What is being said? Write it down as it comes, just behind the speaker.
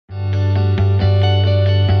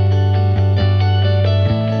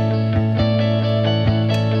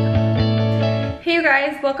you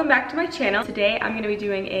guys, welcome back to my channel. Today I'm going to be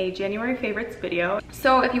doing a January favorites video.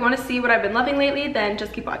 So if you want to see what I've been loving lately, then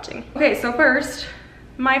just keep watching. Okay, so first,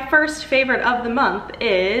 my first favorite of the month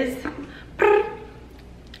is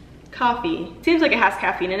coffee. Seems like it has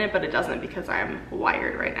caffeine in it, but it doesn't because I'm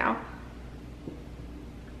wired right now.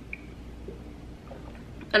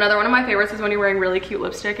 Another one of my favorites is when you're wearing really cute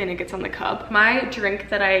lipstick and it gets on the cup. My drink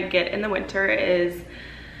that I get in the winter is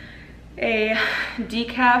a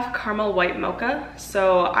decaf caramel white mocha.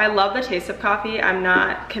 So I love the taste of coffee. I'm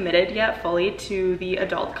not committed yet fully to the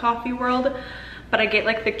adult coffee world, but I get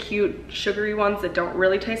like the cute sugary ones that don't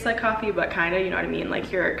really taste like coffee, but kind of, you know what I mean?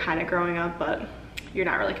 Like you're kind of growing up, but you're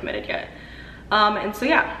not really committed yet. And so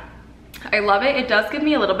yeah, I love it. It does give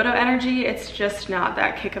me a little bit of energy. It's just not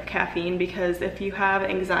that kick of caffeine, because if you have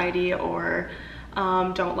anxiety or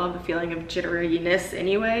don't love the feeling of jitteriness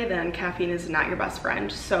anyway, then caffeine is not your best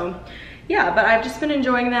friend. So yeah, but I've just been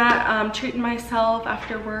enjoying that, treating myself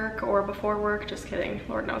after work or before work. Just kidding,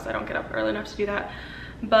 Lord knows I don't get up early enough to do that.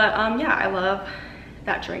 But yeah, I love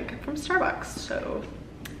that drink from Starbucks, so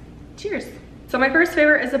cheers. So my first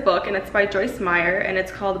favorite is a book, and it's by Joyce Meyer, and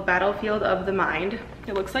it's called Battlefield of the Mind.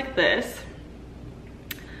 It looks like this.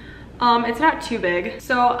 It's not too big.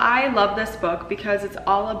 So I love this book because it's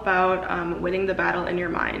all about winning the battle in your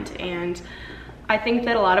mind. And I think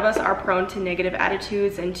that a lot of us are prone to negative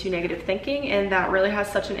attitudes and to negative thinking, and that really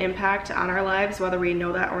has such an impact on our lives, whether we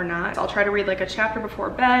know that or not. I'll try to read like a chapter before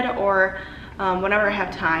bed or whenever I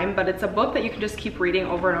have time, but it's a book that you can just keep reading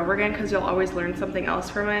over and over again because you'll always learn something else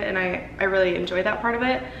from it, and I really enjoy that part of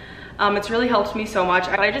it. It's really helped me so much.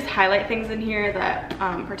 I just highlight things in here that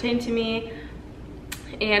pertain to me,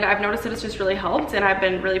 and I've noticed that it's just really helped, and I've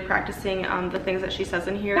been really practicing the things that she says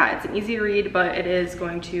in here. Yeah, it's an easy read, but it is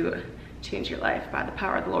going to change your life by the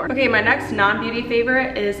power of the Lord. Okay, my next non-beauty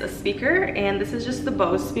favorite is a speaker, and this is just the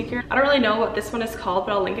Bose speaker. I don't really know what this one is called,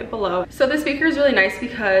 but I'll link it below. So this speaker is really nice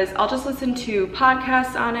because I'll just listen to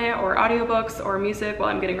podcasts on it, or audiobooks, or music while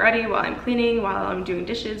I'm getting ready, while I'm cleaning, while I'm doing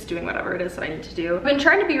dishes, doing whatever it is that I need to do. I've been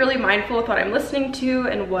trying to be really mindful with what I'm listening to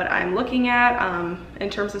and what I'm looking at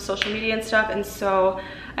in terms of social media and stuff, and so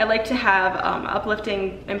I like to have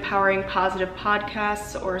uplifting, empowering, positive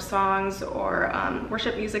podcasts or songs or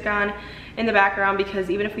worship music on in the background, because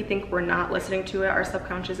even if we think we're not listening to it, our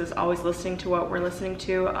subconscious is always listening to what we're listening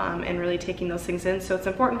to and really taking those things in. So it's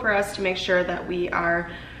important for us to make sure that we are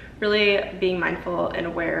really being mindful and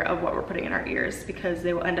aware of what we're putting in our ears, because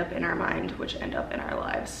they will end up in our mind, which end up in our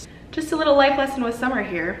lives. Just a little life lesson with summer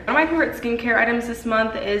here. One of my favorite skincare items this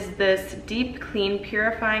month is this Deep Clean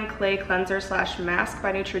Purifying Clay Cleanser / Mask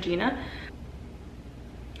by Neutrogena.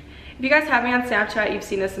 If you guys have me on Snapchat, you've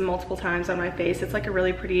seen this multiple times on my face. It's like a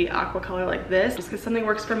really pretty aqua color like this. Just because something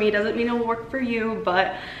works for me doesn't mean it will work for you,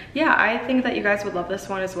 but yeah, I think that you guys would love this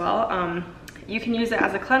one as well. You can use it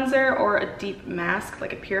as a cleanser or a deep mask,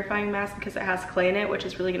 like a purifying mask, because it has clay in it, which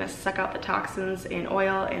is really gonna suck out the toxins and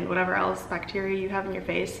oil and whatever else bacteria you have in your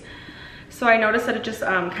face. So I noticed that it just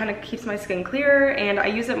kind of keeps my skin clearer, and I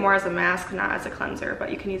use it more as a mask, not as a cleanser, but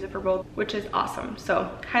you can use it for both, which is awesome. So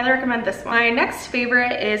highly recommend this one. My next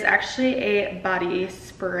favorite is actually a body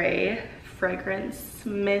spray fragrance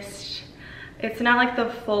mist. It's not like the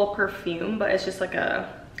full perfume, but it's just like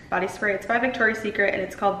a body spray. It's by Victoria's Secret, and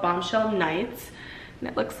it's called Bombshell Nights, and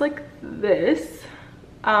it looks like this.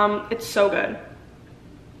 It's so good.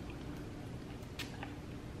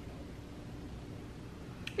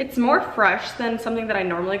 It's more fresh than something that I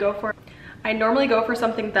normally go for. I normally go for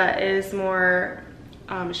something that is more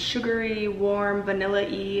sugary, warm,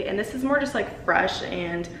 vanilla-y, and this is more just like fresh,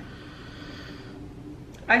 and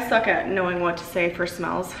I suck at knowing what to say for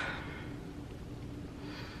smells.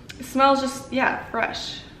 It smells just, yeah,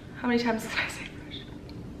 fresh. How many times did I say fresh?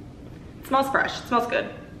 It smells fresh, it smells good.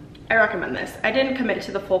 I recommend this. I didn't commit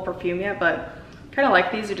to the full perfume yet, but kind of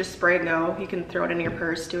like these. You just spray and go. You can throw it in your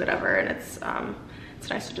purse, do whatever, and it's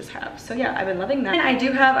nice to just have. So yeah, I've been loving that. And I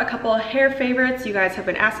do have a couple of hair favorites. You guys have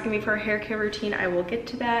been asking me for a hair care routine. I will get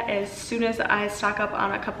to that as soon as I stock up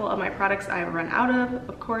on a couple of my products I've run out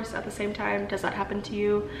of course, at the same time. Does that happen to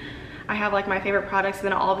you? I have like my favorite products, and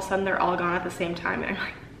then all of a sudden they're all gone at the same time, and I'm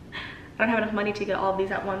like, I don't have enough money to get all of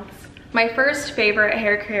these at once. My first favorite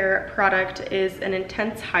hair care product is an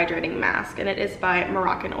intense hydrating mask, and it is by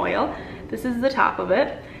Moroccan Oil. This is the top of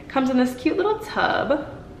it. Comes in this cute little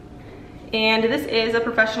tub. And this is a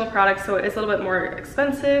professional product, so it is a little bit more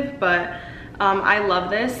expensive, but I love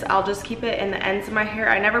this. I'll just keep it in the ends of my hair.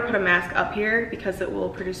 I never put a mask up here because it will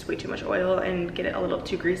produce way too much oil and get it a little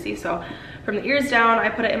too greasy. So from the ears down, I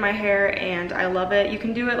put it in my hair, and I love it. You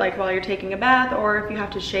can do it like while you're taking a bath, or if you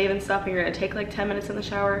have to shave and stuff and you're gonna take like 10 minutes in the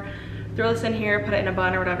shower. throw this in here, put it in a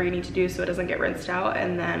bun or whatever you need to do so it doesn't get rinsed out,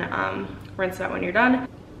 and then rinse it out when you're done.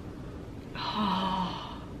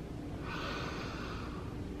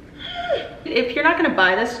 If you're not gonna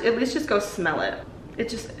buy this, at least just go smell it.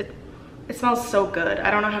 It smells so good. I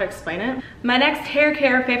don't know how to explain it. My next hair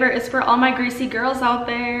care favorite is for all my greasy girls out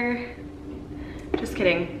there. Just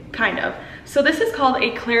kidding, kind of. So this is called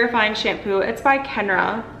a clarifying shampoo. It's by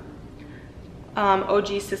Kenra,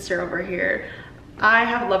 OG sister over here. I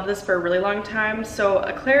have loved this for a really long time. So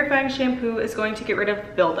a clarifying shampoo is going to get rid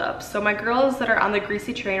of buildup. So my girls that are on the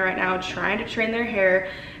greasy train right now, trying to train their hair,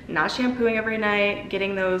 not shampooing every night,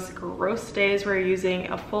 getting those gross days where you're using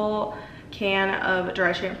a full can of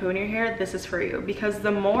dry shampoo in your hair, this is for you, because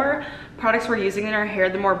the more products we're using in our hair,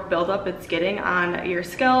 the more buildup it's getting on your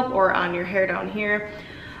scalp or on your hair down here,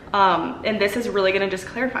 and this is really going to just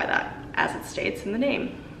clarify that, as it states in the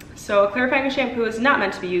name. So a clarifying shampoo is not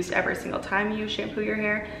meant to be used every single time you shampoo your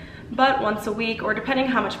hair, but once a week, or depending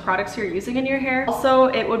how much products you're using in your hair. Also,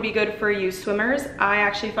 it would be good for you swimmers. I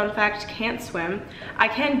actually, fun fact, can't swim. I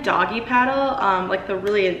can doggy paddle, like the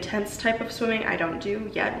really intense type of swimming I don't do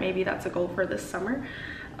yet. Maybe that's a goal for this summer.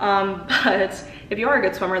 But if you are a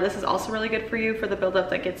good swimmer, this is also really good for you for the buildup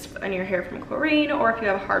that gets in your hair from chlorine, or if you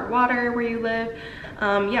have hard water where you live.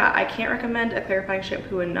 Yeah, I can't recommend a clarifying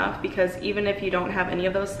shampoo enough, because even if you don't have any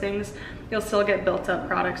of those things, you'll still get built up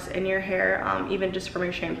products in your hair, even just from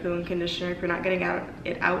your shampoo and conditioner if you're not getting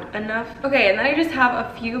it out enough. Okay, and then I just have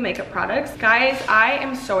a few makeup products. Guys, I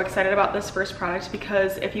am so excited about this first product,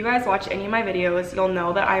 because if you guys watch any of my videos, you'll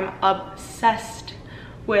know that I'm obsessed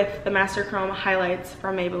with the Master Chrome highlights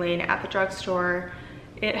from Maybelline at the drugstore.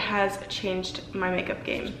 It has changed my makeup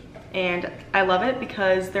game, and I love it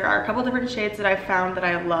because there are a couple different shades that I found that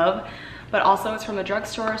I love, but also it's from the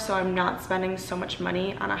drugstore, so I'm not spending so much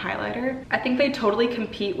money on a highlighter. I think they totally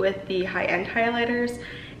compete with the high-end highlighters,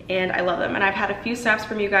 and I love them. And I've had a few snaps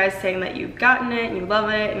from you guys saying that you've gotten it and you love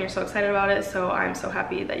it and you're so excited about it, so I'm so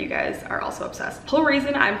happy that you guys are also obsessed. The whole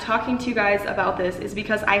reason I'm talking to you guys about this is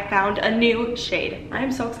because I found a new shade. I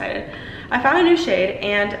am so excited. I found a new shade,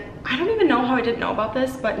 and I don't even know how I didn't know about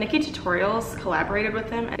this, but Nikki Tutorials collaborated with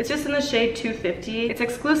them. It's just in the shade 250. It's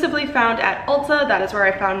exclusively found at Ulta. That is where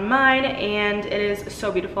I found mine, and it is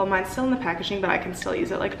so beautiful. Mine's still in the packaging, but I can still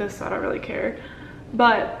use it like this, so I don't really care.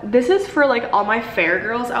 But this is for like all my fair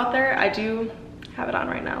girls out there. I do have it on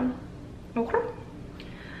right now. Okay.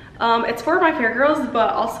 It's for my fair girls,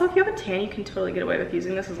 but also if you have a tan, you can totally get away with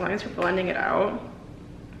using this as long as you're blending it out.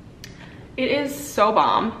 It is so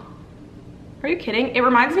bomb. Are you kidding? It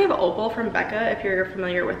reminds me of Opal from Becca, if you're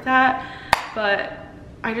familiar with that, but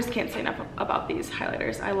I just can't say enough about these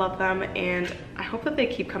highlighters. I love them, and I hope that they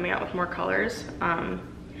keep coming out with more colors,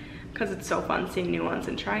 because it's so fun seeing new ones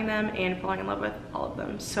and trying them and falling in love with all of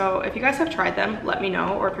them. So if you guys have tried them, let me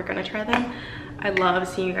know, or if you're gonna try them. I love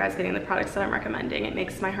seeing you guys getting the products that I'm recommending. It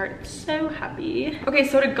makes my heart so happy. Okay,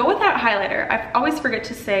 so to go with that highlighter, I always forget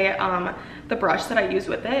to say the brush that I use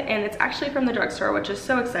with it, and it's actually from the drugstore, which is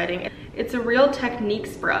so exciting. It's a Real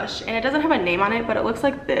Techniques brush, and it doesn't have a name on it, but it looks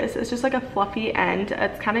like this. It's just like a fluffy end.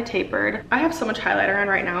 It's kind of tapered. I have so much highlighter on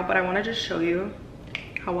right now, but I want to just show you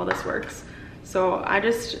how well this works. So I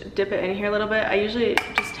just dip it in here a little bit. I usually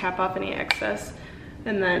just tap off any excess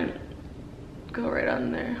and then go right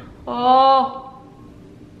on there. Oh!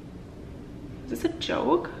 Is this a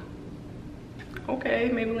joke? Okay,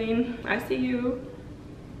 Maybelline, I see you.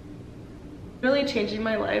 Really changing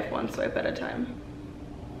my life one swipe at a time.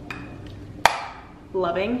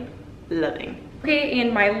 Loving, loving. Okay,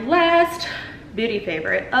 and my last beauty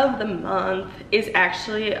favorite of the month is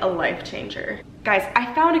actually a life changer. Guys,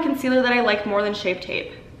 I found a concealer that I like more than Shape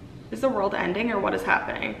Tape. Is the world ending or what is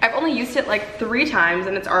happening? I've only used it like 3 times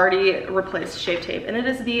and it's already replaced Shape Tape, and it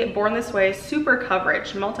is the Born This Way Super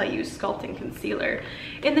Coverage Multi-Use Sculpting Concealer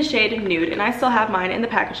in the shade Nude, and I still have mine in the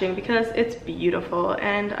packaging because it's beautiful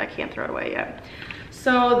and I can't throw it away yet.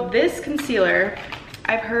 So this concealer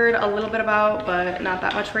I've heard a little bit about, but not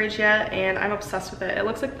that much rage yet, and I'm obsessed with it. It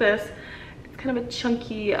looks like this. Kind of a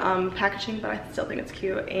chunky packaging, but I still think it's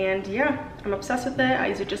cute, and yeah, I'm obsessed with it. I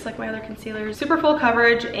use it just like my other concealers. Super full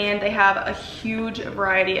coverage, and they have a huge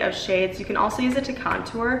variety of shades. You can also use it to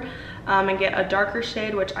contour and get a darker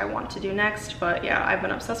shade, which I want to do next, but yeah, I've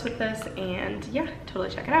been obsessed with this, and yeah,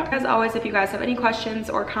 totally check it out. As always, if you guys have any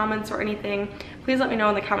questions or comments or anything, please let me know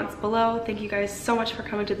in the comments below. Thank you guys so much for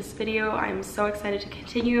coming to this video. I'm so excited to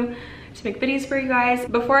continue to make videos for you guys.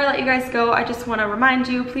 Before I let you guys go, I just want to remind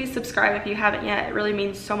you, please subscribe if you haven't yet. It really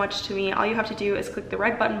means so much to me. All you have to do is click the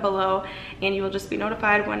red button below and you will just be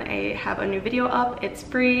notified when I have a new video up. It's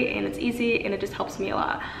free and it's easy and it just helps me a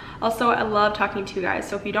lot. Also, I love talking to you guys.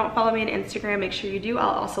 So if you don't follow me on Instagram, make sure you do. I'll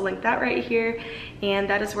also link that right here. And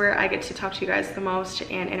that is where I get to talk to you guys the most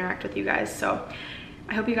and interact with you guys. So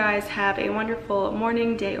I hope you guys have a wonderful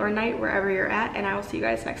morning, day, or night, wherever you're at. And I will see you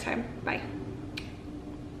guys next time. Bye.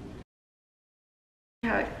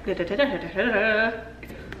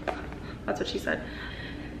 That's what she said.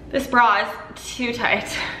 This bra is too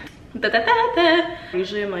tight.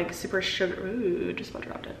 Usually I'm like super sugar. Ooh, just about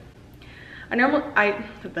dropped it.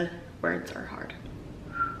 The words are hard.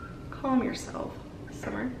 Calm yourself,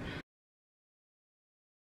 Summer.